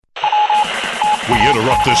We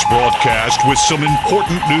interrupt this broadcast with some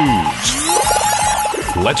important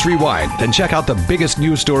news. Let's rewind and check out the biggest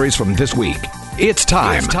news stories from this week. It's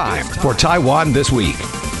time for Taiwan This Week.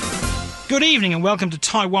 Good evening and welcome to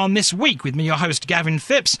Taiwan This Week with me, your host Gavin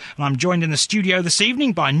Phipps, and I'm joined in the studio this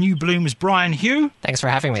evening by New Bloom's Brian Hugh. Thanks for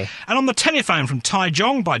having me. And on the telephone from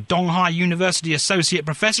Taichung by Donghai University Associate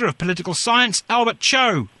Professor of Political Science, Albert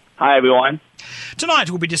Cho. Hi, everyone.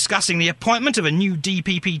 Tonight we'll be discussing the appointment of a new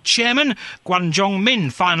DPP chairman, Guan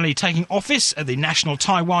Zhongmin, finally taking office at the National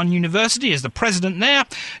Taiwan University as the president there,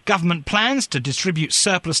 government plans to distribute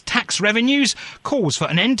surplus tax revenues, calls for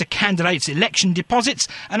an end to candidates' election deposits,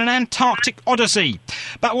 and an Antarctic odyssey.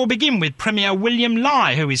 But we'll begin with Premier William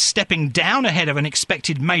Lai, who is stepping down ahead of an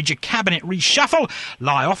expected major cabinet reshuffle.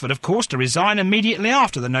 Lai offered, of course, to resign immediately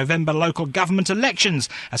after the November local government elections,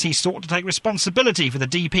 as he sought to take responsibility for the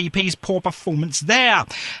DPP's poor performance there.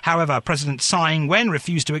 However, President Tsai Ing-wen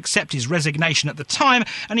refused to accept his resignation at the time,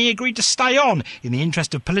 and he agreed to stay on in the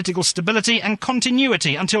interest of political stability and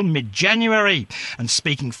continuity until mid-January. And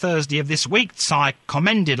speaking Thursday of this week, Tsai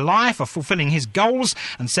commended Lai for fulfilling his goals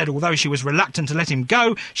and said although she was reluctant to let him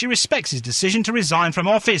go, she respects his decision to resign from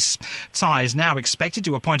office. Tsai is now expected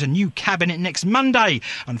to appoint a new cabinet next Monday,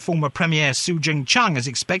 and former Premier Su Jing-chung is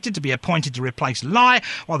expected to be appointed to replace Lai,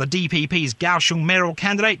 while the DPP's Kaohsiung mayoral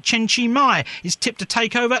candidate Chen Chi-mai is tipped to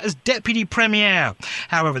take over as Deputy Premier.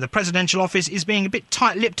 However, the presidential office is being a bit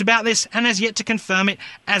tight-lipped about this and has yet to confirm it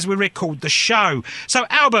as we record the show. So,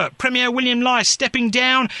 Albert, Premier William Lai stepping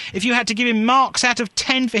down. If you had to give him marks out of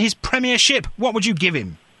 10 for his premiership, what would you give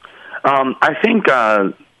him? I think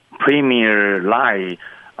Premier Lai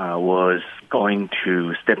was going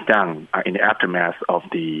to step down in the aftermath of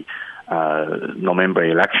the November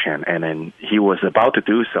election, and then he was about to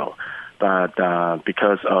do so. But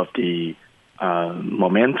because of the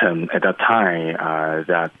momentum at that time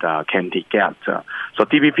that Kennedy got. So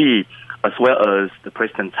DPP, as well as the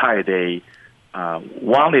President Tsai, they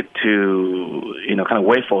wanted to, kind of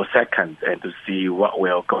wait for a second and to see what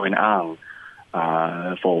will going on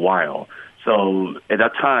for a while. So at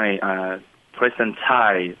that time, President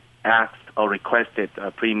Tsai asked or requested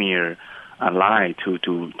Premier Lai to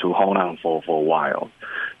hold on for a while.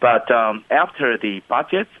 But after the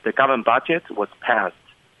government budget was passed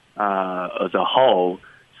as a whole,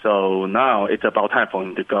 so now it's about time for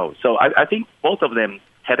him to go. So I think both of them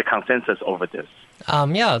had a consensus over this.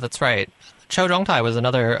 Yeah, that's right. Cho Jong-tai was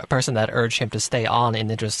another person that urged him to stay on in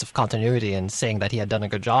the interest of continuity and saying that he had done a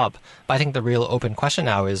good job. But I think the real open question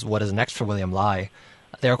now is what is next for William Lai.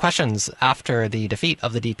 There are questions after the defeat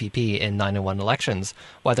of the DPP in 9-1 elections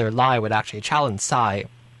whether Lai would actually challenge Tsai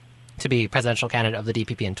to be presidential candidate of the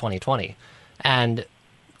DPP in 2020. And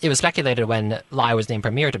it was speculated when Lai was named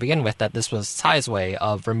premier to begin with that this was Tsai's way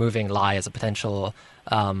of removing Lai as a potential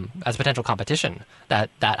competition, that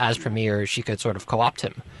as premier she could sort of co-opt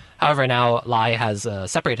him. However, now Lai has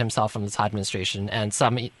separated himself from the Tsai administration, and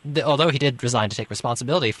although he did resign to take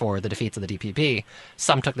responsibility for the defeats of the DPP,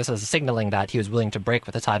 some took this as a signaling that he was willing to break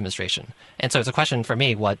with the Tsai administration. And so it's a question for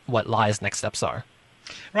me what Lai's next steps are.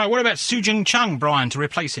 Right, what about Su Jing-chung, Brian, to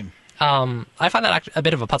replace him? I find that a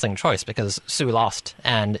bit of a puzzling choice because Su lost,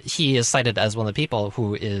 and he is cited as one of the people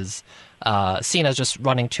who is seen as just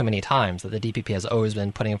running too many times, that the DPP has always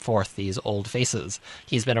been putting forth these old faces.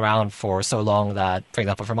 He's been around for so long that, for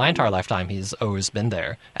example, for my entire lifetime, he's always been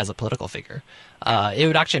there as a political figure. It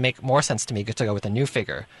would actually make more sense to me to go with a new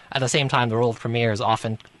figure. At the same time, the role of premier is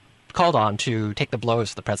often called on to take the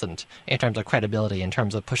blows to the president in terms of credibility, in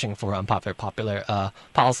terms of pushing for unpopular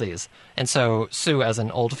policies. And so Su, as an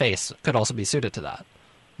old face, could also be suited to that.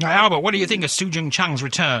 Now, Albert, what do you think of Su Jing-chung's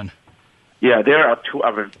return? Yeah, there are two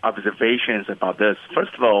observations about this.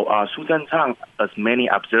 First of all, Su Jing-chung, as many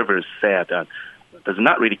observers said, does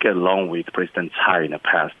not really get along with President Tsai in the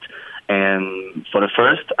past. And for the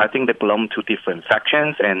first, I think they belong to different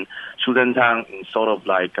factions, and Su Jing-chung is sort of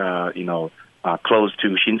like, close to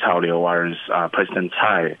Xin Chaoliu, whereas President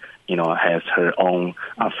Tsai, has her own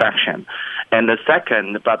faction. And the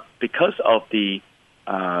second, but because of the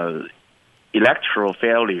electoral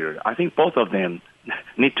failure, I think both of them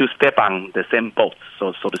need to step on the same boat,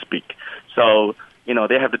 so to speak. So,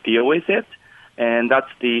 they have to deal with it, and that's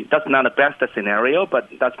not the best scenario, but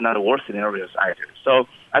that's not the worst scenario either. So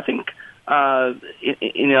I think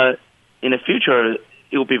in the future,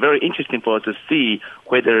 it will be very interesting for us to see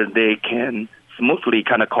whether they can smoothly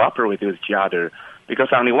kind of cooperate with each other. Because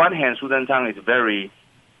on the one hand, Su Jing-chung is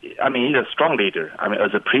he's a strong leader,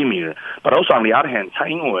 as a premier. But also on the other hand, Tsai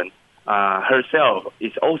Ing-wen herself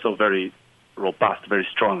is also very robust, very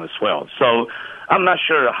strong as well. So I'm not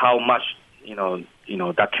sure how much,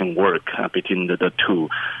 that can work between the two.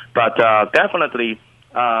 But definitely,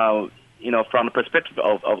 from the perspective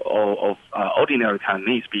of ordinary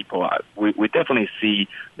Chinese people, we definitely see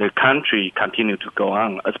the country continue to go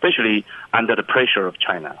on, especially under the pressure of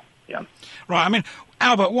China. Yeah. Right. I mean,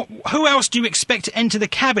 Albert, who else do you expect to enter the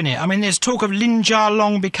cabinet? I mean, there's talk of Lin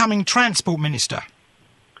Jialong becoming transport minister.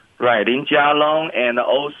 Right, Lin Jialong, and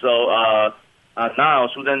also now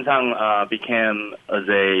Su Zhenchang became as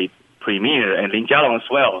a premier, and Lin Jialong as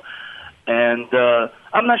well. And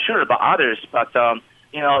I'm not sure about others, but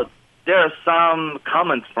there are some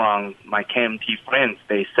comments from my KMT friends.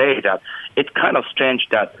 They say that it's kind of strange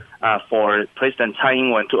that for President Tsai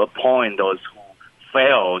Ing-wen to appoint those who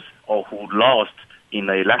fails or who lost in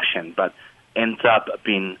the election, but ends up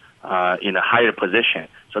being in a higher position.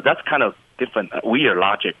 So that's kind of different, weird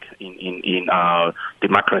logic in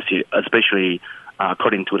democracy, especially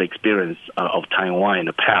according to the experience of Taiwan in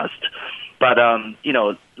the past. But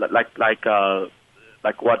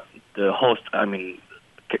like what the host,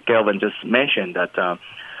 Kelvin just mentioned, that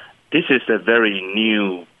this is a very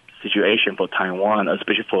new situation for Taiwan,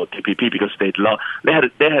 especially for DPP, because they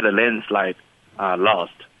had a landslide loss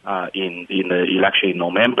in the election in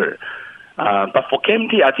November. But for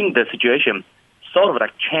KMT, I think the situation sort of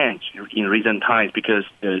changed in recent times, because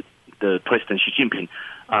the President Xi Jinping,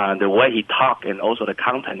 the way he talked and also the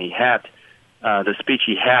content he had, the speech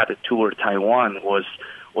he had toward Taiwan was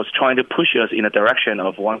trying to push us in a direction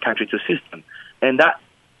of one country, two system, and that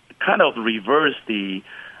kind of reversed the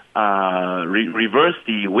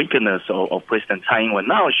weakness of President Tsai Ing-wen.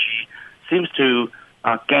 Now she seems to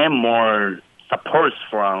gain more support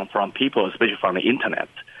from people, especially from the internet.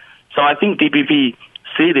 So I think DPP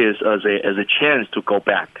see this as a chance to go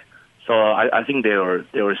back. So I think they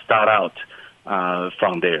will start out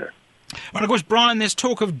from there. Well, of course, Brian, there's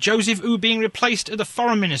talk of Joseph Wu being replaced at the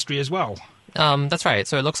Foreign Ministry as well. That's right.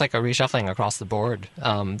 So it looks like a reshuffling across the board.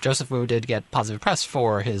 Joseph Wu did get positive press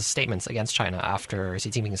for his statements against China after Xi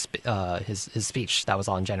Jinping's his speech that was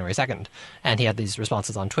on January 2nd. And he had these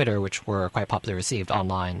responses on Twitter, which were quite popularly received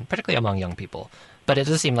online, particularly among young people. But it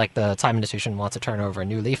does seem like the Tsai administration wants to turn over a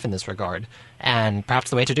new leaf in this regard. And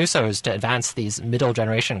perhaps the way to do so is to advance these middle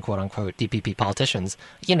generation, quote-unquote, DPP politicians,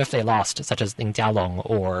 even if they lost, such as Lin Jialong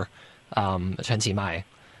or Chen Qimai.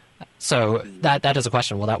 So that is a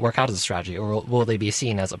question. Will that work out as a strategy, or will they be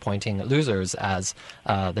seen as appointing losers as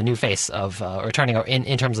the new face of, or turning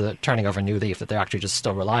in terms of turning over a new leaf, that they're actually just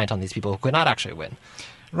still reliant on these people who could not actually win?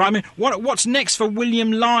 Right. I mean, what's next for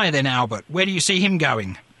William Lai then, Albert? Where do you see him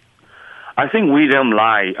going? I think William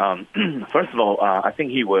Lai, first of all, I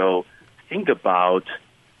think he will think about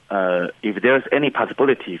if there's any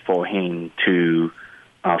possibility for him to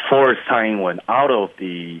force Tsai Ing-wen out of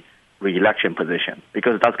the re-election position,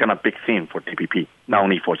 because that's kind of big thing for DPP, not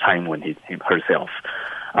only for Tsai Ing-wen herself.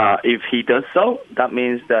 If he does so, that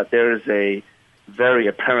means that there is a very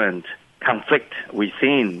apparent conflict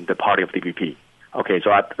within the party of DPP. Okay, so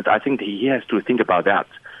I think he has to think about that.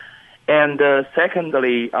 And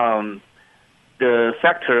secondly, the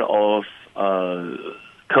factor of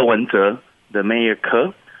Ke Wen-je, the Mayor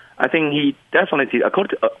Ke, I think he definitely,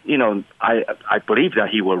 according to, I believe that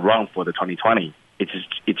he will run for the 2020. It's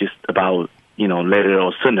just about, later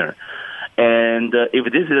or sooner. And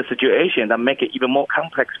if this is a situation that make it even more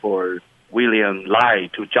complex for William Lai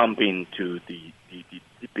to jump into the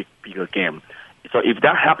bigger game. So if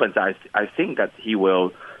that happens, I think that he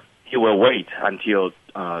will wait until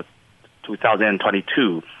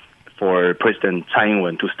 2022 for President Tsai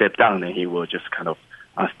Ing-wen to step down, and he will just kind of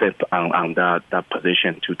step on that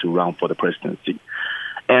position to run for the presidency.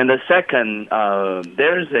 And the second,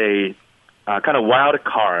 there's a kind of wild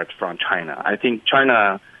card from China. I think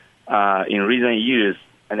China, in recent years,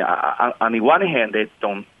 and on the one hand, they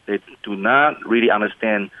do not really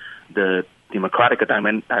understand the democratic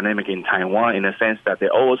dynamic in Taiwan, in the sense that they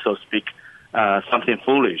also speak something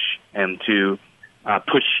foolish, and to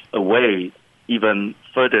push away even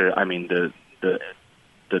further, the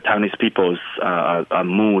Taiwanese people's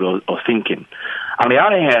mood or thinking. On the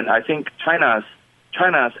other hand, I think China's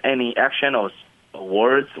any action or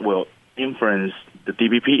words will influence the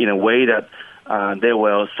DPP in a way that they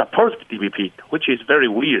will support the DPP, which is very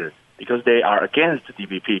weird, because they are against the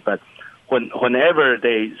DPP. But whenever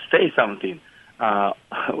they say something,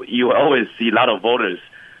 you always see a lot of voters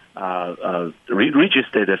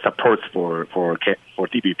register their support for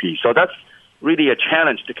DPP. So that's really a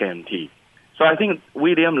challenge to KMT. So I think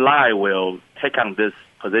William Lai will take on this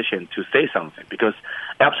position to say something, because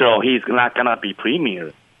after all, he's not going to be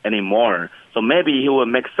premier anymore. So maybe he will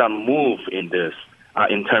make some move in this,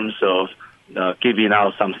 in terms of giving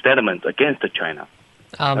out some statements against China.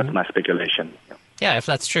 That's my speculation. Yeah, if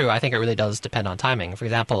that's true, I think it really does depend on timing. For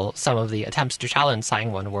example, some of the attempts to challenge Tsai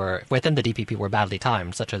Ing-wen were within the DPP were badly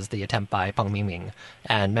timed, such as the attempt by Peng Mingming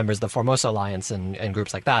and members of the Formosa Alliance and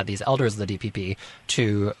groups like that, these elders of the DPP,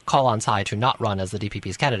 to call on Tsai to not run as the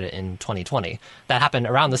DPP's candidate in 2020. That happened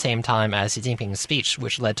around the same time as Xi Jinping's speech,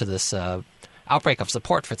 which led to this outbreak of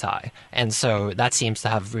support for Tsai. And so that seems to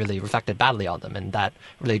have really reflected badly on them, and that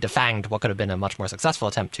really defanged what could have been a much more successful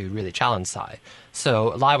attempt to really challenge Tsai.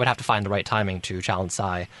 So Lai would have to find the right timing to challenge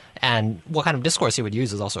Tsai, and what kind of discourse he would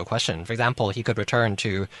use is also a question. For example, he could return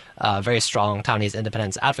to very strong Taiwanese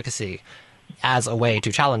independence advocacy as a way to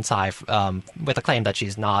challenge Tsai with a claim that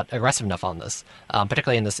she's not aggressive enough on this,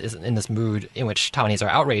 particularly in this mood in which Taiwanese are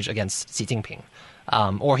outraged against Xi Jinping.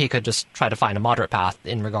 Or he could just try to find a moderate path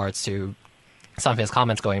in regards to some of his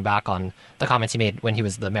comments going back on the comments he made when he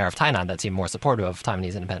was the mayor of Tainan that seemed more supportive of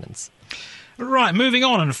Taiwanese independence. Right, moving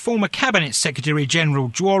on, and former Cabinet Secretary-General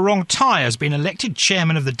Zhuo Rongtai has been elected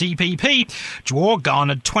chairman of the DPP. Zhuo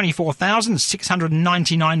garnered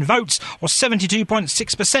 24,699 votes, or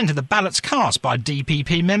 72.6% of the ballots cast by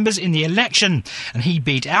DPP members in the election, and he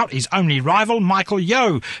beat out his only rival, Michael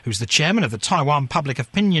Yeo, who's the chairman of the Taiwan Public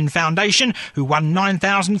Opinion Foundation, who won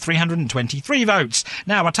 9,323 votes.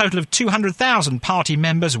 Now, a total of 200,000 party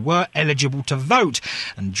members were eligible to vote,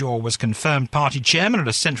 and Zhuo was confirmed party chairman at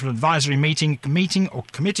a Central Advisory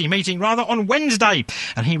committee meeting on Wednesday,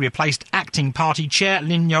 and he replaced acting party chair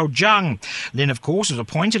Lin Yo-jung. Lin, of course, was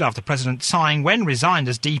appointed after President Tsai Ing-wen resigned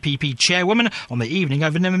as DPP chairwoman on the evening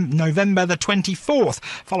of November the 24th,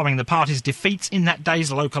 following the party's defeats in that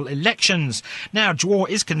day's local elections. Now, Zhuo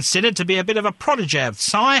is considered to be a bit of a protege of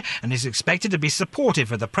Tsai and is expected to be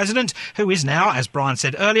supportive of the president, who is now, as Brian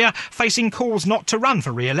said earlier, facing calls not to run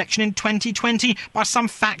for re-election in 2020 by some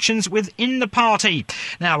factions within the party.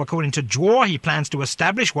 Now, according to Zhuo, he plans to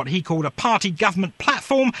establish what he called a party government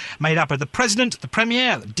platform made up of the President, the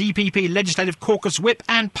Premier, the DPP Legislative Caucus Whip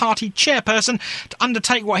and party chairperson to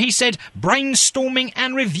undertake what he said, brainstorming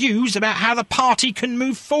and reviews about how the party can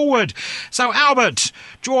move forward. So, Albert,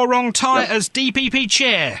 Zhuo Rongtai as DPP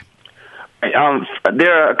chair. There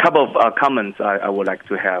are a couple of comments I would like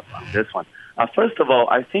to have on this one. First of all,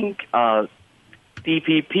 I think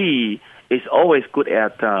DPP is always good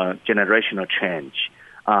at generational change.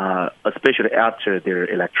 Especially after their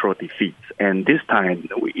electoral defeats, and this time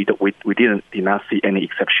we did not see any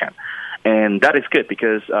exception, and that is good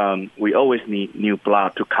because we always need new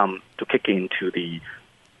blood to kick into the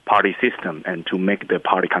party system and to make the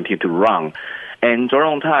party continue to run. And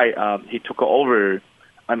Zhuo Rongtai, he took over.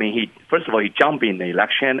 I mean, he jumped in the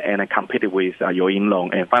election and competed with Yeo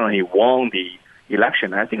In-long, and finally he won the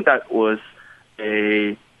election. I think that was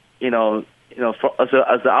as an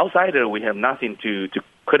outsider, we have nothing to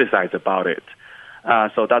criticize about it.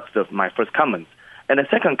 So that's my first comment. And the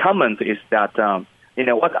second comment is that,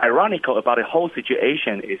 what's ironical about the whole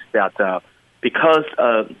situation is that because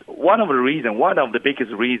one of the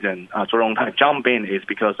biggest reasons Zhuo Rongtai jumped in is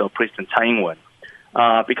because of President Tsai Ing-wen,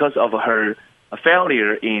 because of her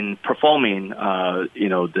failure in performing,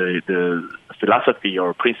 the philosophy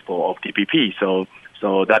or principle of DPP. So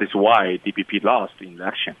that is why DPP lost the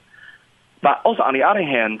election. But also, on the other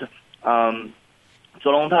hand, Zhuo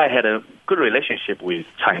Rongtai had a good relationship with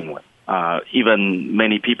Tsai Ing-wen. Even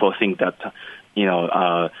many people think that,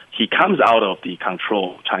 he comes out of the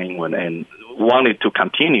control of Tsai Ing-wen and wanted to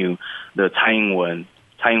continue the Tsai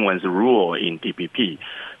Ing-wen's rule in DPP.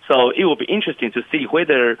 So it will be interesting to see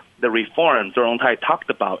whether the reform Zhuo Rongtai talked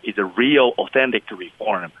about is a real, authentic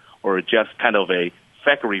reform or just kind of a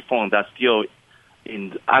fake reform that's still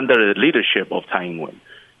under the leadership of Tsai Ing-wen.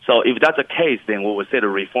 So if that's the case, then we would say the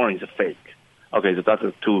reform is a fake. Okay, so that's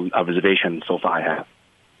the two observations so far I have.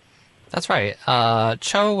 That's right.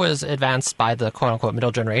 Cho was advanced by the quote-unquote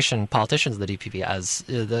middle generation politicians of the DPP as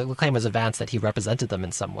the claim was advanced that he represented them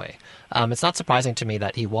in some way. It's not surprising to me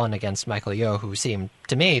that he won against Michael Yeo, who seemed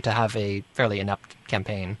to me to have a fairly inept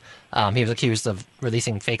campaign. He was accused of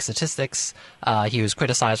releasing fake statistics. He was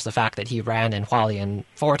criticized for the fact that he ran in Hualien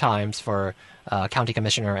 4 times for county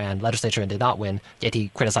commissioner and legislature and did not win, yet he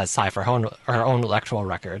criticized Tsai for her own electoral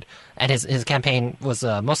record. And his campaign was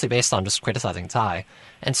mostly based on just criticizing Tsai.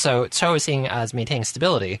 And so Cho is seen as maintaining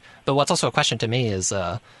stability. But what's also a question to me is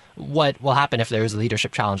what will happen if there is a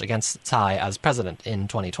leadership challenge against Tsai as president in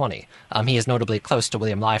 2020? He is notably close to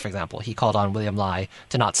William Lai, for example. He called on William Lai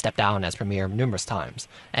to not step down as premier numerous times.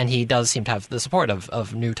 And he does seem to have the support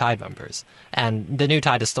of New Tide members. And the New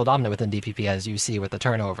Tide is still dominant within DPP, as you see with the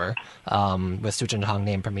turnover, with Su Jin-hong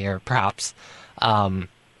named premier, perhaps.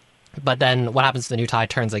 But then what happens if the New Tide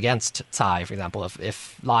turns against Tsai, for example,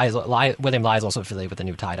 if William Lai is also affiliated with the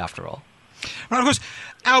New Tide after all? Right, of course,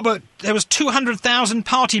 Albert, there was 200,000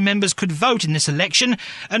 party members could vote in this election,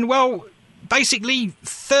 and, well, basically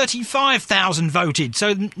 35,000 voted.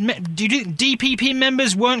 So do you think DPP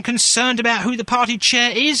members weren't concerned about who the party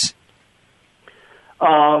chair is?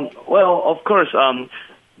 Well, of course,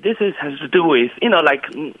 this has to do with,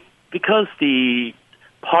 because the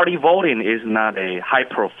party voting is not a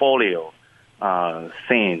high-profile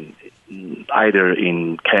thing, either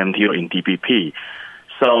in KMT or in DPP.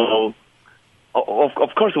 So,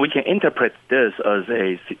 of course, we can interpret this as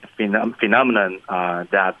a phenomenon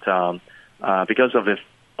that because of the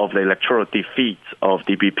electoral defeat of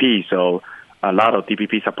DPP, so a lot of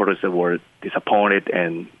DPP supporters were disappointed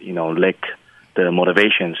and, lack the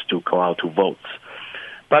motivations to go out to vote.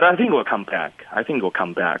 But I think we'll come back.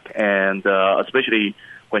 And especially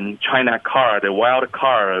when China card, the wild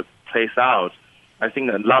card plays out, I think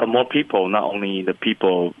a lot of more people, not only the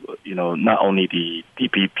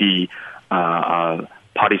DPP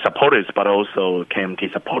party supporters, but also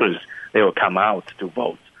KMT supporters, they will come out to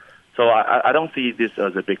vote. So I don't see this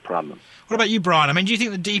as a big problem. What about you, Brian? I mean, do you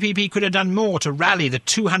think the DPP could have done more to rally the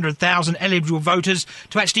 200,000 eligible voters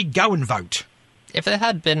to actually go and vote? If there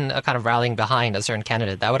had been a kind of rallying behind a certain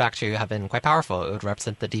candidate, that would actually have been quite powerful. It would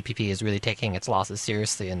represent the DPP is really taking its losses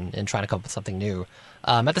seriously and trying to come up with something new.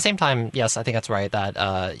 At the same time, yes, I think that's right,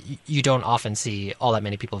 that you don't often see all that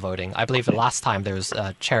many people voting. I believe the last time there was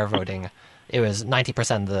chair voting, it was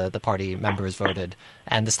 90% of the party members voted,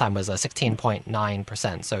 and this time was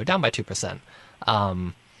 16.9%, so down by 2%.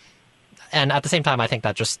 And at the same time, I think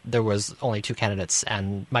that just there was only two candidates,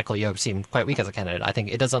 and Michael Yob seemed quite weak as a candidate. I think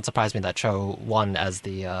it doesn't surprise me that Cho won as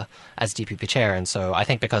the as DPP chair, and so I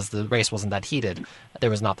think because the race wasn't that heated, there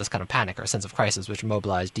was not this kind of panic or sense of crisis which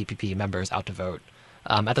mobilized DPP members out to vote.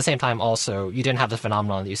 At the same time, also, you didn't have the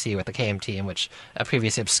phenomenon that you see with the KMT in which a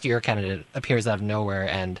previously obscure candidate appears out of nowhere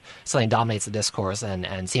and suddenly dominates the discourse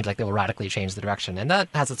and seems like they will radically change the direction. And that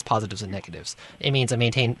has its positives and negatives. It means a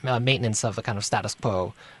maintenance of the kind of status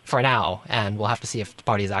quo for now, and we'll have to see if the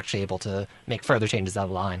party is actually able to make further changes down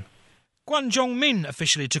the line. Guan Zhongmin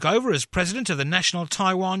officially took over as president of the National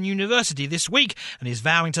Taiwan University this week and is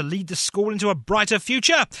vowing to lead the school into a brighter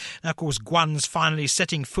future. Now, of course, Guan's finally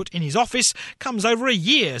setting foot in his office comes over a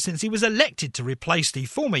year since he was elected to replace the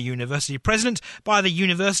former university president by the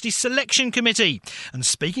University Selection Committee. And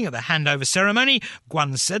speaking at the handover ceremony,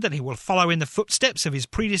 Guan said that he will follow in the footsteps of his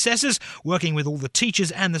predecessors, working with all the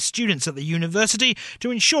teachers and the students at the university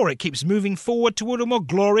to ensure it keeps moving forward toward a more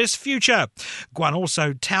glorious future. Guan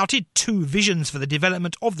also touted two visions for the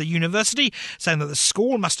development of the university, saying that the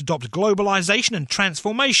school must adopt globalisation and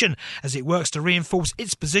transformation as it works to reinforce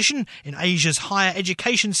its position in Asia's higher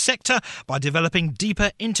education sector by developing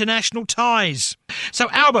deeper international ties. So,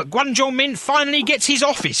 Albert, Guan Zhongmin finally gets his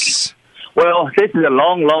office. Well, this is a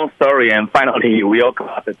long, long story, and finally we all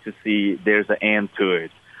got to see there's an end to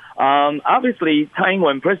it. Obviously,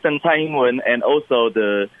 President Tsai Ing-wen, and also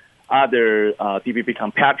the other DPP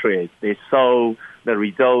compatriots, they saw the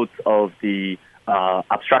results of the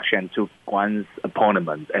obstruction to Guan's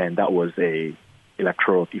opponent, and that was a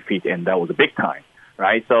electoral defeat, and that was a big time,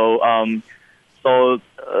 right? So,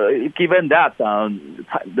 given that,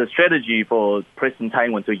 the strategy for President Tsai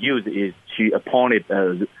Ing-wen to use is to appoint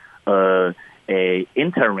a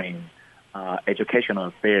interim educational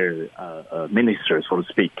affairs minister, so to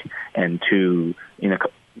speak, and to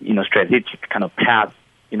strategic kind of path.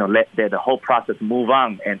 Let the whole process move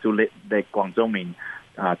on and to let Guan Zhongmin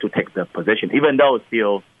to take the position. Even though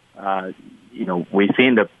still,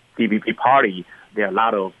 within the DPP party, there are a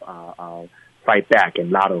lot of fight back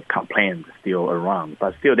and a lot of complaints still around.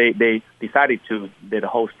 But still, they decided to let the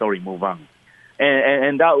whole story move on.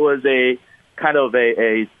 And that was a kind of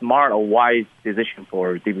a smart or wise decision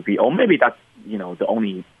for DPP. Or maybe that's, the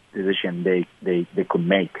only decision they could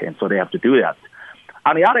make. And so they have to do that.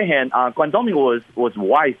 On the other hand, Guan Zhongmin was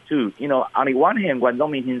wise too. On the one hand, Guan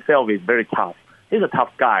Zhongmin himself is very tough. He's a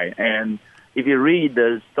tough guy, and if you read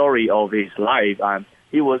the story of his life,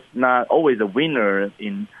 he was not always a winner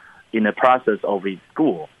in the process of his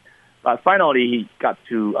school. But finally, he got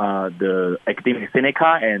to the academic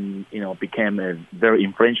Seneca and became a very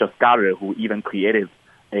influential scholar who even created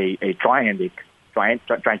a gigantic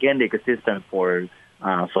system for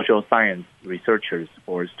social science researchers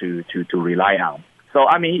for us to rely on. So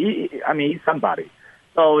he's somebody.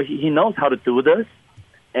 So he knows how to do this,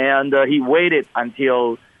 and he waited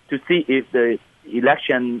until to see if the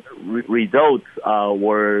election results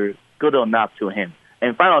were good enough to him.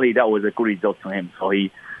 And finally, that was a good result to him. So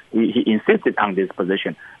he insisted on this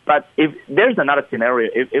position. But if there's another scenario,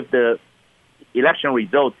 if the election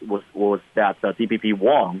result was that the DPP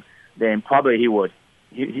won, then probably he would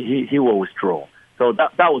he will withdraw. So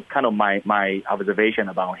that was kind of my observation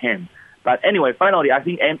about him. But anyway, finally, I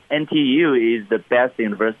think NTU is the best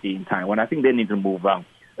university in Taiwan. I think they need to move on,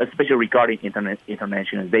 especially regarding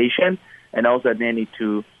internationalization, and also they need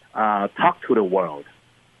to talk to the world.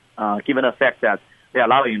 Given the fact that there are a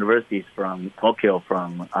lot of universities from Tokyo,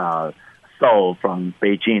 from Seoul, from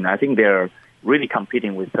Beijing, I think they're really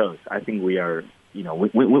competing with us. I think we are,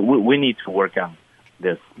 we need to work on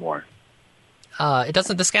this more.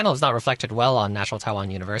 The scandal is not reflected well on National Taiwan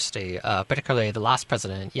University, particularly the last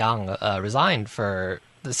president, Yang, resigned for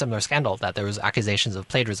the similar scandal, that there was accusations of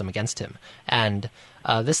plagiarism against him. And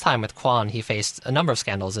this time with Kwon, he faced a number of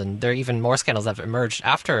scandals, and there are even more scandals that have emerged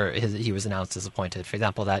after he was announced as appointed. For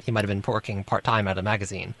example, that he might have been working part-time at a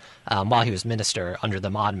magazine while he was minister under the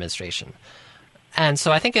Ma administration. And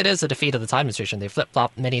so I think it is a defeat of the Tsai administration. They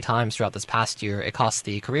flip-flopped many times throughout this past year. It cost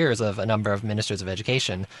the careers of a number of ministers of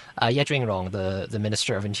education. Ye Jingrong, the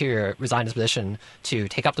Minister of Interior, resigned his position to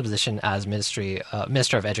take up the position as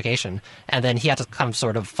Minister of Education, and then he had to kind of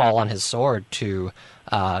sort of fall on his sword to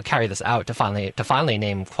carry this out, to finally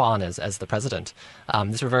name Kwon as the president.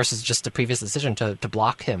 This reverses just the previous decision to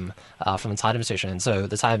block him from the Tsai administration, and so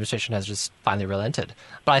the Tsai administration has just finally relented.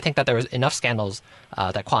 But I think that there was enough scandals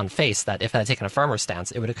that Kwon faced that if it had taken a firmer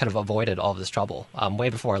stance, it would have kind of avoided all of this trouble way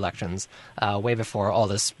before elections, way before all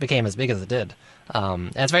this became as big as it did.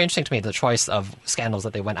 And it's very interesting to me the choice of scandals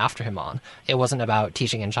that they went after him on. It wasn't about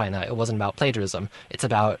teaching in China. It wasn't about plagiarism. It's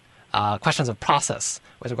about questions of process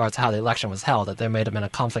with regards to how the election was held, that there may have been a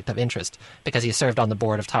conflict of interest because he served on the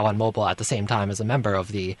board of Taiwan Mobile at the same time as a member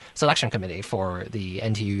of the selection committee for the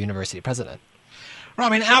NTU University president. Right, I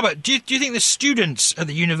mean, Albert, do you think the students at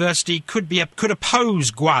the university could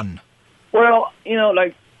oppose Guan? Well,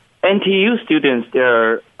 like NTU students,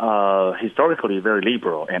 they're historically very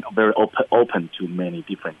liberal and very open to many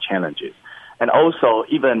different challenges. And also,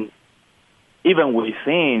 even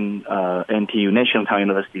within NTU, National Taiwan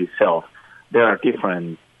University itself, there are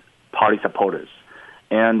different party supporters.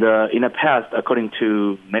 And in the past, according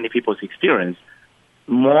to many people's experience,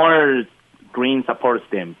 more Green supports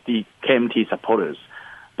them, the KMT supporters.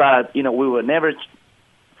 But, we will never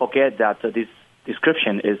forget that this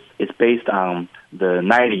description is based on the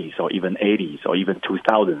 90s or even 80s or even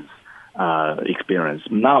 2000s experience.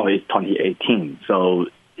 Now it's 2018, so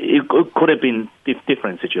it could have been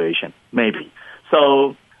different situation, maybe.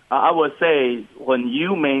 So I would say when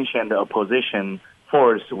you mentioned the opposition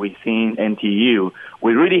force within NTU,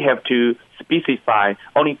 we really have to specify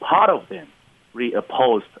only part of them really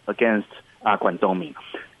opposed against Guan Zhongmin.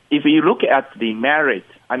 If you look at the merit,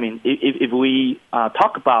 I mean, if we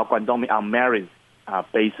talk about Guan Zhongmin on merit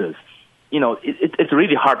basis, it's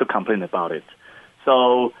really hard to complain about it.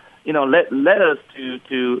 So, let us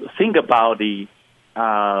to think about the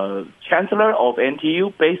chancellor of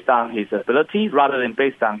NTU based on his ability rather than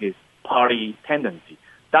based on his party tendency.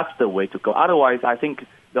 That's the way to go. Otherwise, I think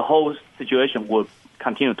the whole situation will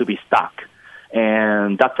continue to be stuck,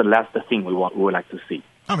 and that's the last thing we would like to see.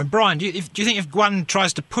 I mean, Brian, do you think if Guan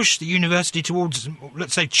tries to push the university towards,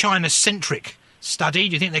 let's say, China-centric study,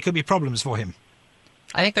 do you think there could be problems for him?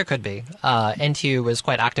 I think there could be. NTU was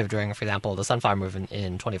quite active during, for example, the Sunflower Movement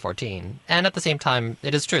in 2014. And at the same time,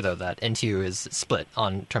 it is true, though, that NTU is split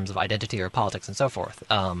on terms of identity or politics and so forth.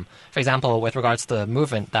 For example, with regards to the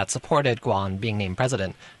movement that supported Guan being named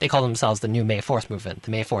president, they call themselves the New May 4th Movement,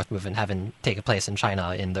 the May 4th Movement having taken place in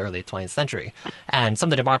China in the early 20th century. And some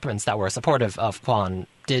of the departments that were supportive of Guan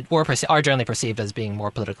are generally perceived as being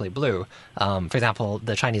more politically blue. For example,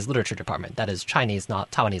 the Chinese literature department, that is Chinese,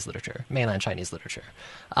 not Taiwanese literature, mainland Chinese literature.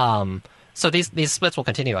 So these splits will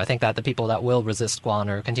continue. I think that the people that will resist Guan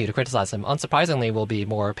or continue to criticize him, unsurprisingly, will be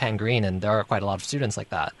more pan-green, and there are quite a lot of students like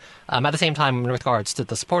that. At the same time, with regards to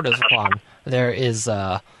the supporters of Guan, there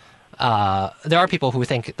are people who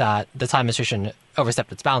think that the Tsai administration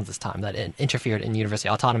overstepped its bounds this time, that it interfered in university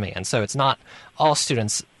autonomy, and so it's not all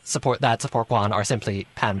students support Guan are simply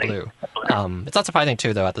pan-blue. It's not surprising,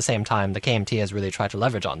 too, though, at the same time, the KMT has really tried to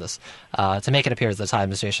leverage on this to make it appear as the Tsai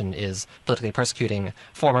administration is politically persecuting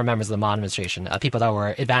former members of the Ma administration, people that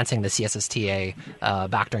were advancing the CSSTA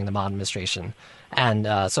back during the Ma administration.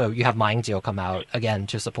 And so you have Ma Ying-jeou come out, again,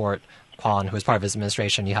 to support Guan, who is part of his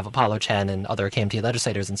administration. You have Apollo Chen and other KMT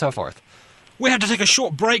legislators and so forth. We have to take a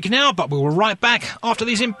short break now, but we'll be right back after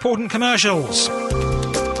these important commercials.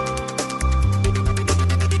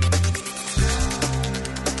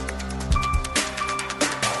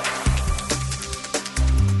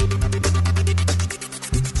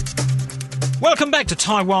 Welcome back to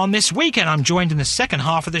Taiwan This Week, and I'm joined in the second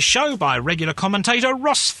half of the show by regular commentator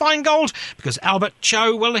Ross Feingold, because Albert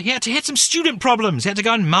Cho, well, he had some student problems. He had to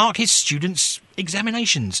go and mark his students'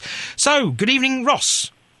 examinations. So, good evening,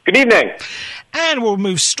 Ross. Good evening. And we'll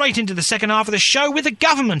move straight into the second half of the show with the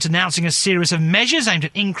government announcing a series of measures aimed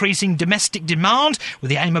at increasing domestic demand with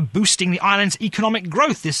the aim of boosting the island's economic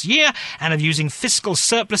growth this year and of using fiscal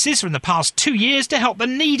surpluses from the past 2 years to help the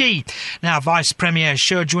needy. Now, Vice Premier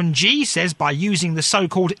Shi Jun-ji says by using the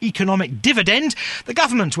so-called economic dividend, the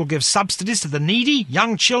government will give subsidies to the needy,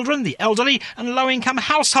 young children, the elderly and low-income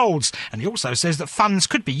households. And he also says that funds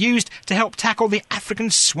could be used to help tackle the African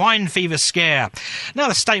swine fever scare. Now,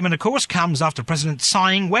 the statement, of course, comes after President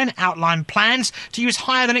Tsai Ing-wen outlined plans to use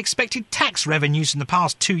higher-than-expected tax revenues in the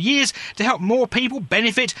past 2 years to help more people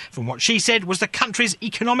benefit from what she said was the country's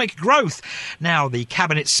economic growth. Now, the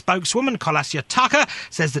Cabinet spokeswoman, Kolasya Tucker,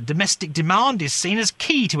 says that domestic demand is seen as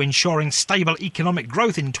key to ensuring stable economic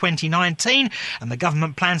growth in 2019, and the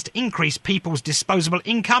government plans to increase people's disposable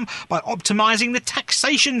income by optimising the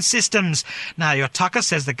taxation systems. Now, Tucker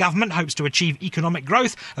says the government hopes to achieve economic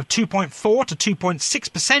growth of 2.4 to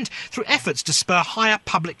 2.6% through efforts to spur higher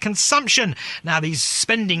public consumption. Now, these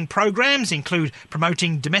spending programmes include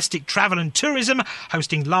promoting domestic travel and tourism,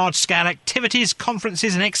 hosting large-scale activities,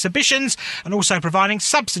 conferences and exhibitions, and also providing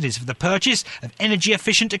subsidies for the purchase of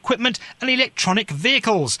energy-efficient equipment and electronic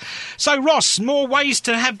vehicles. So, Ross, more ways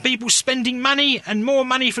to have people spending money and more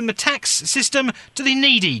money from the tax system to the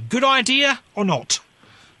needy. Good idea or not?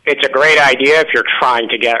 It's a great idea if you're trying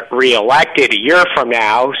to get re-elected a year from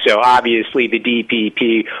now. So obviously the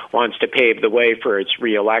DPP wants to pave the way for its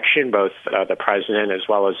re-election, both the president as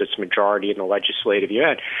well as its majority in the legislative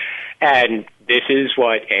unit. And this is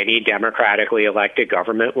what any democratically elected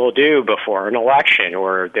government will do before an election,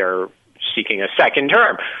 or they're seeking a second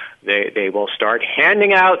term. They will start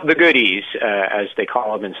handing out the goodies, as they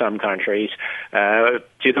call them in some countries, to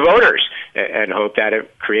the voters, and hope that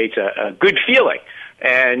it creates a good feeling.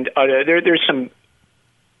 And there's some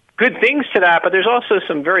good things to that, but there's also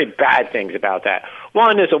some very bad things about that.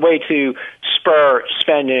 One is a way to spur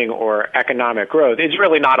spending or economic growth. It's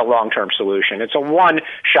really not a long-term solution. It's a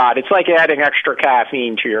one-shot. It's like adding extra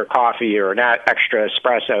caffeine to your coffee or an extra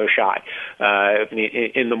espresso shot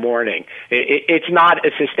in the morning. It's not a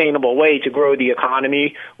sustainable way to grow the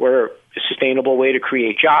economy or a sustainable way to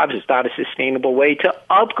create jobs. It's not a sustainable way to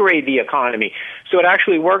upgrade the economy. So it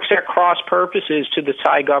actually works at cross purposes to the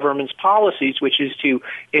Thai government's policies, which is to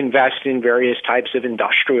invest in various types of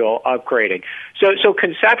industrial upgrading. So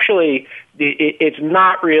conceptually, it's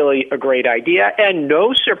not really a great idea. And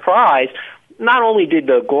no surprise, not only did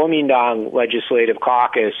the Kuomintang Legislative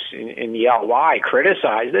Caucus in the LY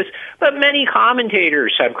criticize this, but many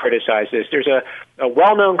commentators have criticized this. There's a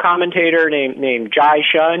well-known commentator named Jai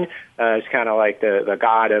Shun. It's kind of like the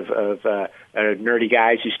god of nerdy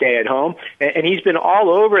guys who stay at home. And he's been all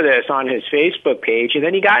over this on his Facebook page. And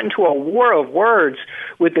then he got into a war of words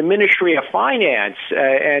with the Ministry of Finance.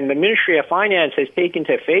 And the Ministry of Finance has taken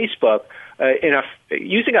to Facebook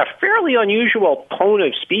using a fairly unusual tone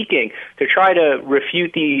of speaking to try to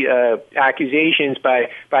refute the accusations by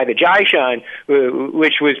the Jaishan,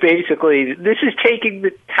 which was basically, this is taking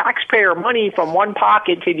the taxpayer money from one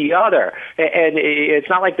pocket to the other. And it's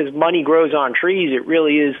not like this money grows on trees. It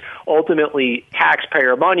really is ultimately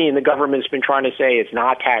taxpayer money, and the government's been trying to say it's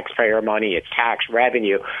not taxpayer money, it's tax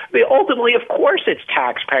revenue. But ultimately, of course, it's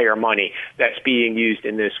taxpayer money that's being used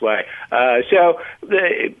in this way. So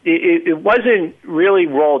it wasn't really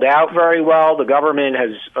rolled out very well. The government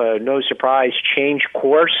has, no surprise, changed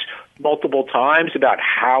course multiple times about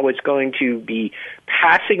how it's going to be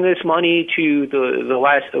passing this money to the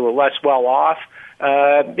less well-off.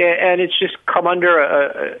 And it's just come under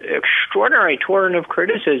an extraordinary torrent of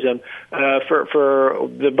criticism for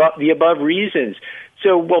the above reasons.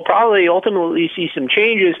 So we'll probably ultimately see some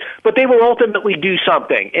changes, but they will ultimately do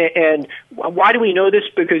something. And why do we know this?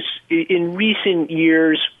 Because in recent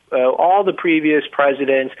years, all the previous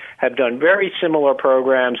presidents have done very similar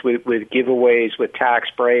programs with giveaways, with tax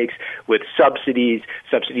breaks, with subsidies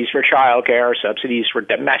for childcare, subsidies for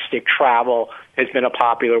domestic travel has been a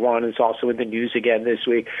popular one. It's also in the news again this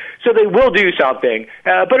week. So they will do something,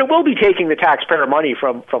 but it will be taking the taxpayer money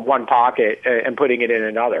from one pocket and putting it in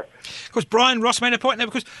another. Of course, Brian Ross made a point there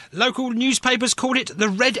because local newspapers called it the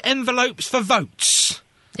red envelopes for votes.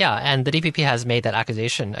 Yeah, and the DPP has made that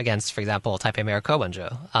accusation against, for example, Taipei Mayor Ko Wen-je.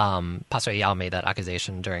 Pastor Yao made that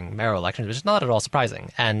accusation during mayoral elections, which is not at all surprising.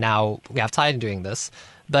 And now we have Tsai doing this.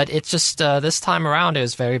 But it's just this time around it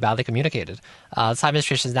was very badly communicated. The Tsai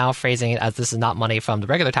administration is now phrasing it as this is not money from the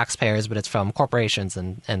regular taxpayers, but it's from corporations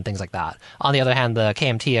and things like that. On the other hand, the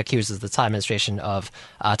KMT accuses the Tsai administration of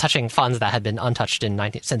touching funds that had been untouched since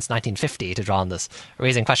 1950 to draw on this,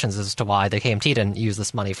 raising questions as to why the KMT didn't use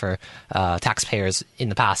this money for taxpayers in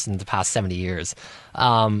the past 70 years.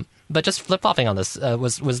 But just flip-flopping on this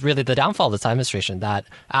was really the downfall of the Tsai administration, that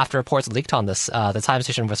after reports leaked on this, the Tsai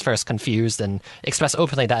administration was first confused and expressed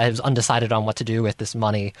openly that it was undecided on what to do with this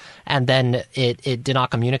money. And then it did not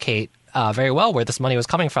communicate very well where this money was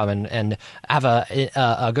coming from and have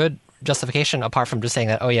a good justification apart from just saying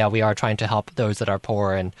that, oh, yeah, we are trying to help those that are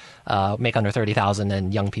poor and make under 30,000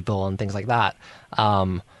 and young people and things like that.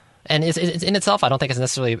 And it's in itself, I don't think it's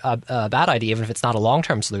necessarily a bad idea, even if it's not a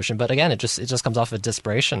long-term solution. But again, it just comes off of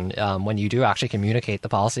desperation when you do actually communicate the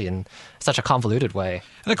policy in such a convoluted way.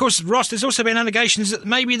 And of course, Ross, there's also been allegations that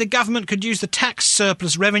maybe the government could use the tax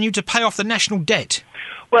surplus revenue to pay off the national debt.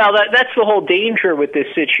 Well, that's the whole danger with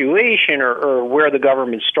this situation, or where the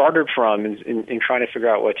government started from in trying to figure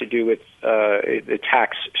out what to do with the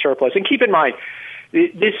tax surplus. And keep in mind,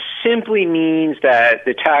 this simply means that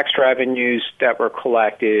the tax revenues that were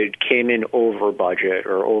collected came in over budget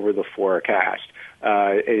or over the forecast.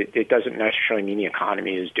 It doesn't necessarily mean the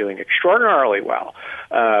economy is doing extraordinarily well.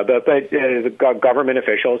 But the government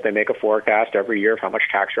officials, they make a forecast every year of how much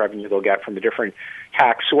tax revenue they'll get from the different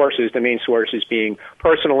tax sources, the main sources being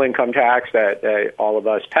personal income tax that all of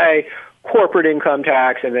us pay, corporate income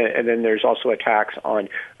tax, and then there's also a tax on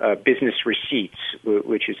business receipts,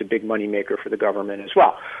 which is a big moneymaker for the government as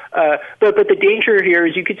well. But the danger here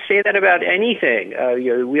is you could say that about anything.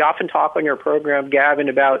 We often talk on your program, Gavin,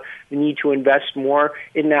 about the need to invest more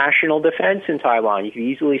in national defense in Taiwan. You could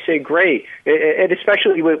easily say, great, and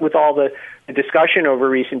especially with all the discussion over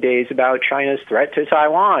recent days about China's threat to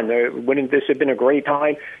Taiwan. Wouldn't this have been a great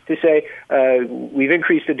time to say we've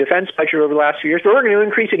increased the defense budget over the last few years, but we're going to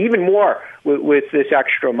increase it even more with this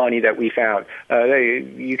extra money that we found.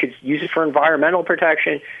 You could use it for environmental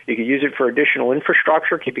protection. You could use it for additional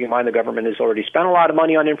infrastructure, keeping in mind the government has already spent a lot of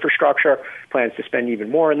money on infrastructure, plans to spend even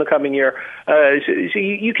more in the coming year. So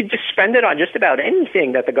you could just spend it on just about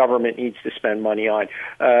anything that the government needs to spend money on.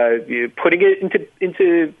 Putting it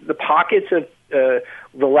into the pockets of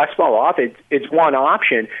the less well off, it's one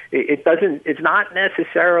option. It's not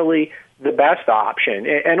necessarily the best option,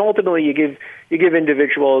 and ultimately you give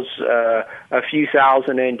individuals a few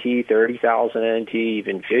thousand NT, 30,000 NT,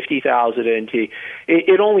 even 50,000 NT.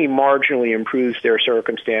 It only marginally improves their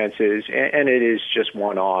circumstances, and it is just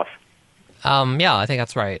one off. Yeah, I think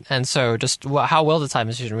that's right. And so just how will the Tsai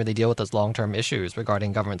administration really deal with those long-term issues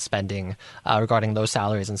regarding government spending, regarding those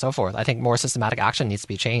salaries and so forth? I think more systematic action needs to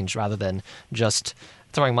be changed rather than just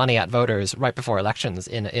throwing money at voters right before elections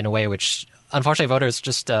in a way which, unfortunately, voters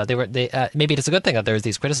just maybe it's a good thing that there's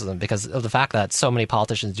these criticisms because of the fact that so many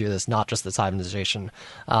politicians do this, not just the Tsai administration.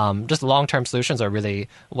 Just long-term solutions are really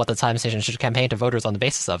what the Tsai administration should campaign to voters on the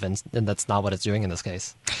basis of, and that's not what it's doing in this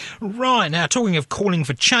case. Right, now talking of calling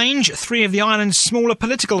for change, 3 of the island's smaller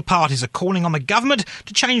political parties are calling on the government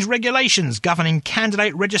to change regulations governing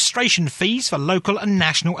candidate registration fees for local and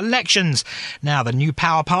national elections. Now, the New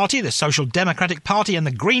Power Party, the Social Democratic Party and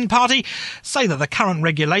the Green Party say that the current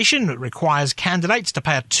regulation that requires candidates to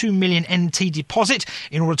pay a 2 million NT deposit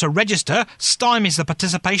in order to register stymies the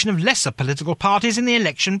participation of lesser political parties in the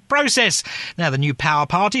election process. Now, the New Power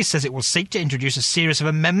Party says it will seek to introduce a series of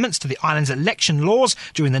amendments to the island's election laws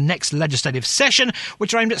during the next legislative session,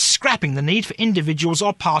 which are aimed at scrapping the need for individuals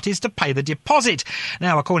or parties to pay the deposit.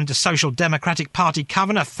 Now, according to Social Democratic Party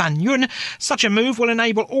Governor Fan Yun, such a move will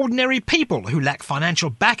enable ordinary people who lack financial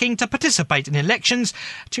backing to participate in elections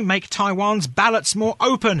to make Taiwan's ballots more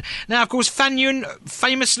open. Now, of course, Fan Yun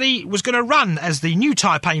famously was going to run as the new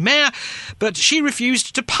Taipei mayor, but she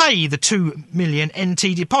refused to pay the 2 million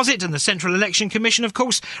NT deposit, and the Central Election Commission, of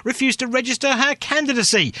course, refused to register her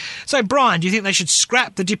candidacy. So, Brian, do you think they should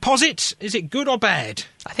scrap the deposit? Is it good or bad?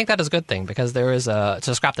 I think that is a good thing because there is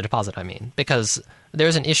to scrap the deposit, because there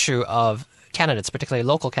is an issue of candidates, particularly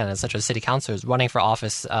local candidates such as city councillors, running for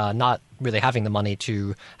office, not really having the money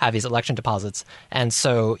to have these election deposits. And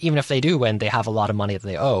so even if they do win, they have a lot of money that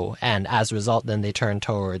they owe. And as a result, then they turn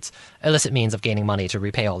towards illicit means of gaining money to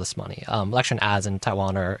repay all this money. Election ads in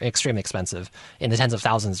Taiwan are extremely expensive, in the tens of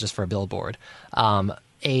thousands just for a billboard.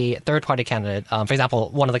 A third-party candidate, for example,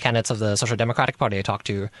 one of the candidates of the Social Democratic Party I talked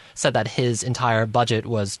to said that his entire budget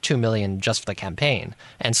was $2 million just for the campaign.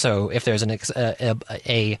 And so if there's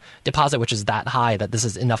a deposit which is that high that this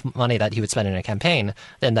is enough money that he would spend in a campaign,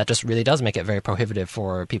 then that just really does make it very prohibitive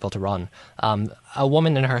for people to run. A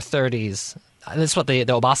woman in her 30s this is what the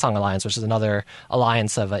Obasang Alliance, which is another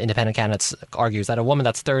alliance of independent candidates, argues, that a woman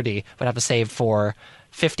that's 30 would have to save for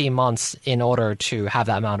 50 months in order to have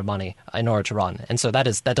that amount of money in order to run. And so that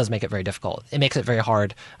does make it very difficult. It makes it very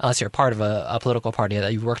hard, unless you're part of a political party,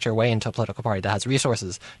 that you've worked your way into a political party that has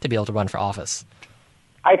resources to be able to run for office.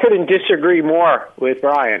 I couldn't disagree more with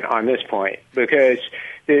Brian on this point, because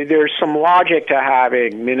there's some logic to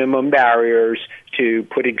having minimum barriers to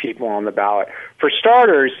putting people on the ballot. For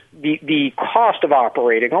starters, the cost of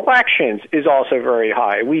operating elections is also very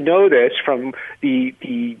high. We know this from the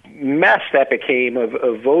mess that became of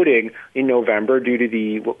voting in November due to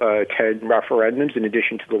the 10 referendums, in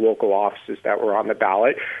addition to the local offices that were on the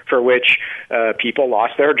ballot, for which people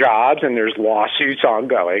lost their jobs and there's lawsuits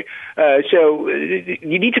ongoing. So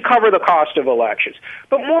you need to cover the cost of elections.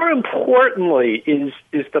 But more importantly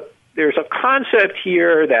there's a concept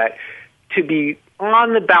here that to be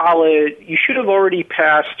on the ballot, you should have already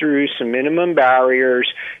passed through some minimum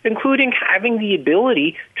barriers, including having the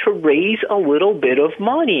ability to raise a little bit of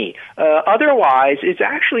money. Otherwise, it's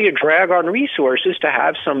actually a drag on resources to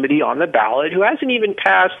have somebody on the ballot who hasn't even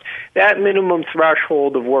passed that minimum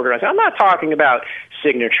threshold of organizing. I'm not talking about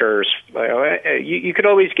signatures. You could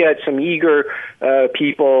always get some eager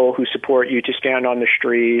people who support you to stand on the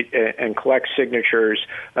street and collect signatures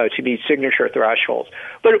to meet signature thresholds.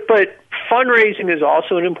 But fundraising is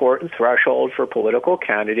also an important threshold for political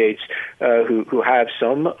candidates who have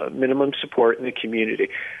some minimum support in the community.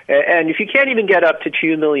 And if you can't even get up to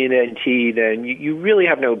 2 million NT, then you really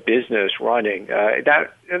have no business running. I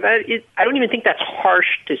don't even think that's harsh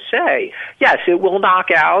to say. Yes, it will knock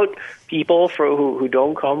out people who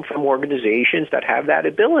don't come from organizations that have that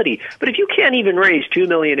ability. But if you can't even raise 2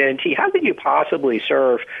 million NT, how could you possibly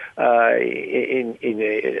serve as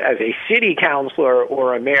a city councilor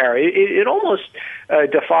or a mayor? It almost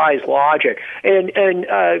defies logic. And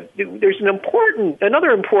there's another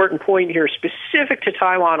important point here specific to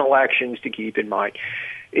Taiwan elections to keep in mind.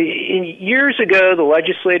 Years ago, the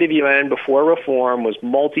Legislative Yuan, before reform, was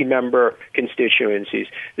multi-member constituencies.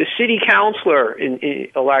 The city councilor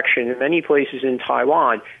election in many places in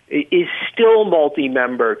Taiwan is still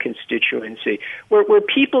multi-member constituency, where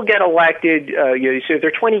people get elected. So if there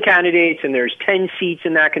are 20 candidates and there's 10 seats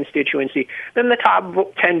in that constituency, then the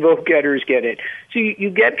top 10 vote getters get it. So you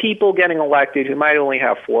get people getting elected who might only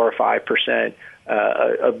have 4 or 5%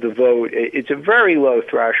 of the vote. It's a very low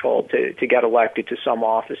threshold to get elected to some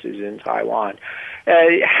offices in Taiwan.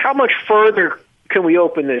 How much further can we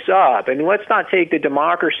open this up? And let's not take the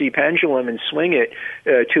democracy pendulum and swing it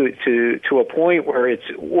to a point where it's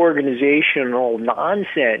organizational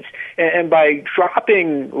nonsense. And by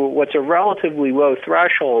dropping what's a relatively low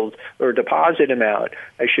threshold or deposit amount,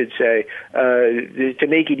 I should say, to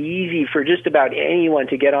make it easy for just about anyone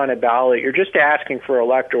to get on a ballot, you're just asking for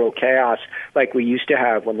electoral chaos like we used to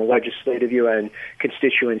have when the Legislative Yuan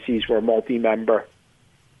constituencies were multi-member.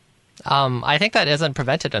 I think that hasn't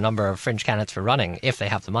prevented a number of fringe candidates from running if they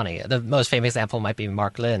have the money. The most famous example might be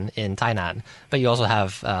Mark Lin in Tainan, but you also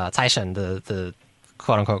have Cai Shen, the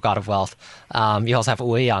quote-unquote god of wealth. You also have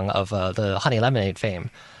Wu Yang of the honey lemonade fame.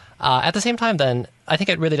 At the same time, then, I think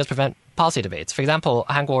it really does prevent policy debates. For example,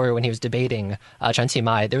 Han Kuo-yu, when he was debating Chen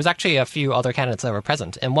Qimai, there was actually a few other candidates that were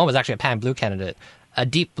present, and one was actually a pan-blue candidate, a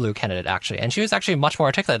deep blue candidate, actually, and she was actually much more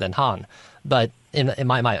articulate than Han, but in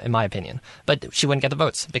my opinion. But she wouldn't get the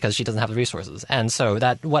votes because she doesn't have the resources. And so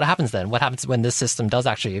what happens then? What happens when this system does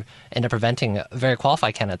actually end up preventing very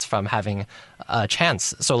qualified candidates from having a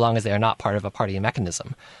chance, so long as they are not part of a party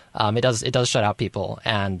mechanism? It does shut out people.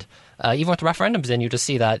 And even with the referendums, then you just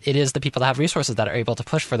see that it is the people that have resources that are able to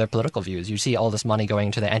push for their political views. You see all this money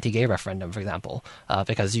going to the anti-gay referendum, for example,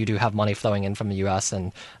 because you do have money flowing in from the U.S.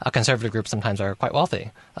 and conservative groups sometimes are quite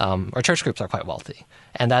wealthy, or church groups are quite wealthy.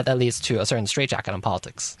 And that leads to a certain straitjacket on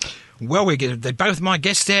politics. Well, they both, my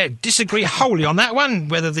guests there, disagree wholly on that one,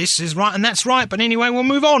 whether this is right and that's right. But anyway, we'll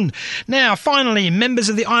move on. Now, finally, members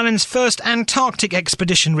of the island's first Antarctic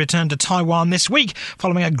expedition returned to Taiwan this week,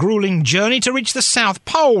 following a grueling journey to reach the South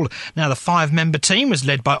Pole. Now, the 5-member team was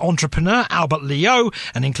led by entrepreneur Albert Liu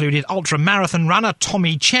and included ultra-marathon runner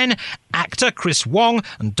Tommy Chen, actor Chris Wong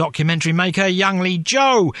and documentary maker Yang Li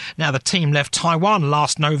Zhou. Now, the team left Taiwan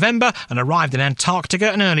last November and arrived in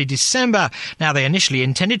Antarctica in early December. Now, they initially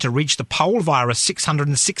intended to reach the pole via a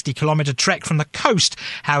 660-kilometre trek from the coast.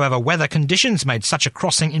 However, weather conditions made such a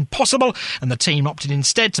crossing impossible, and the team opted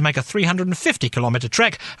instead to make a 350-kilometre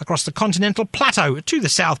trek across the continental plateau to the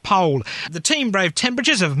South Pole. The team braved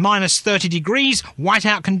temperatures of minus 30 degrees,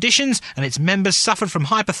 whiteout conditions, and its members suffered from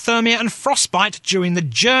hypothermia and frostbite during the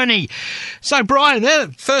journey. So, Brian, they're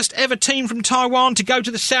the first ever team from Taiwan to go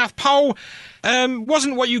to the South Pole.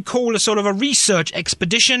 Wasn't what you call a sort of a research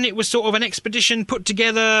expedition. It was sort of an expedition put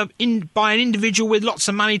together by an individual with lots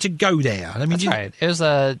of money to go there. I mean, That's right. It was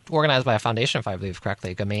organized by a foundation, if I believe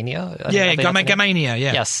correctly, Gamania. Gamania,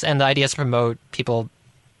 yeah. Yes, and the idea is to promote people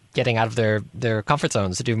getting out of their comfort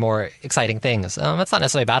zones to do more exciting things. That's not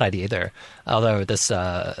necessarily a bad idea either, although there's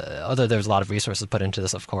a lot of resources put into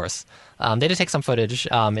this, of course. They did take some footage.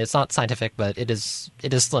 It's not scientific, but it is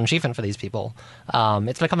still an achievement for these people.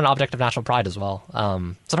 It's become an object of national pride as well.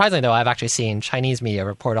 Surprisingly, though, I've actually seen Chinese media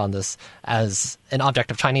report on this as an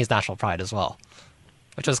object of Chinese national pride as well,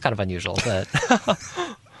 which was kind of unusual. But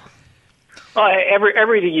well,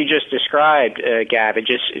 everything you just described, Gab,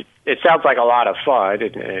 it sounds like a lot of fun.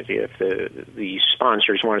 If the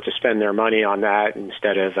sponsors wanted to spend their money on that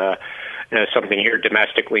instead of something here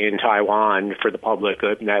domestically in Taiwan for the public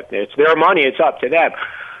good, and that it's their money, it's up to them.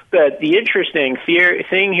 But the interesting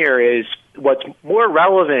thing here is what's more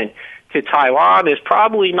relevant to Taiwan is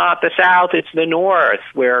probably not the South, it's the North,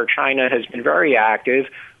 where China has been very active,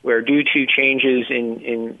 where due to changes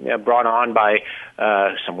brought on by,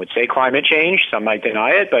 some would say climate change, some might deny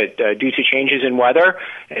it, but due to changes in weather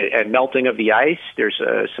and melting of the ice, there's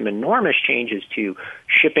some enormous changes to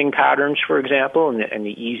shipping patterns, for example, and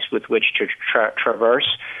the ease with which to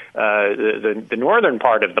traverse the northern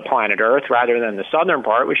part of the planet Earth rather than the southern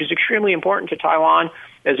part, which is extremely important to Taiwan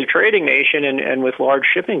as a trading nation and with large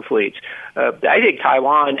shipping fleets. I think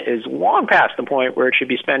Taiwan is long past the point where it should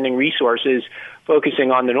be spending resources focusing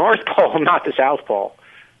on the North Pole, not the South Pole.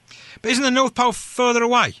 But isn't the North Pole further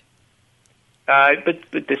away? But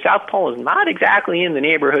the South Pole is not exactly in the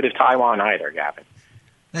neighborhood of Taiwan either, Gavin.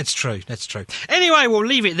 That's true. Anyway, we'll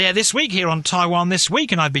leave it there this week here on Taiwan This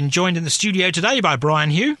Week, and I've been joined in the studio today by Brian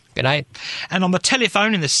Hugh. Good night. And on the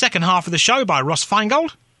telephone in the second half of the show by Ross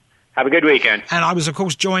Feingold. Have a good weekend. And I was, of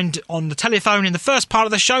course, joined on the telephone in the first part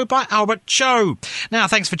of the show by Albert Cho. Now,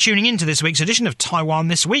 thanks for tuning in to this week's edition of Taiwan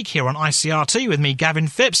This Week here on ICRT with me, Gavin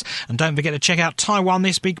Phipps. And don't forget to check out Taiwan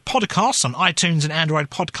This Week podcasts on iTunes and Android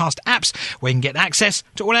podcast apps, where you can get access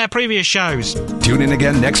to all our previous shows. Tune in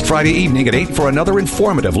again next Friday evening at 8 for another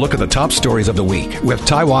informative look at the top stories of the week with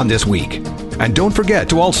Taiwan This Week. And don't forget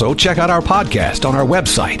to also check out our podcast on our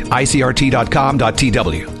website,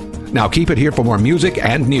 icrt.com.tw. Now keep it here for more music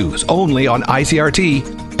and news only on ICRT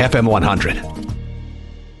FM 100.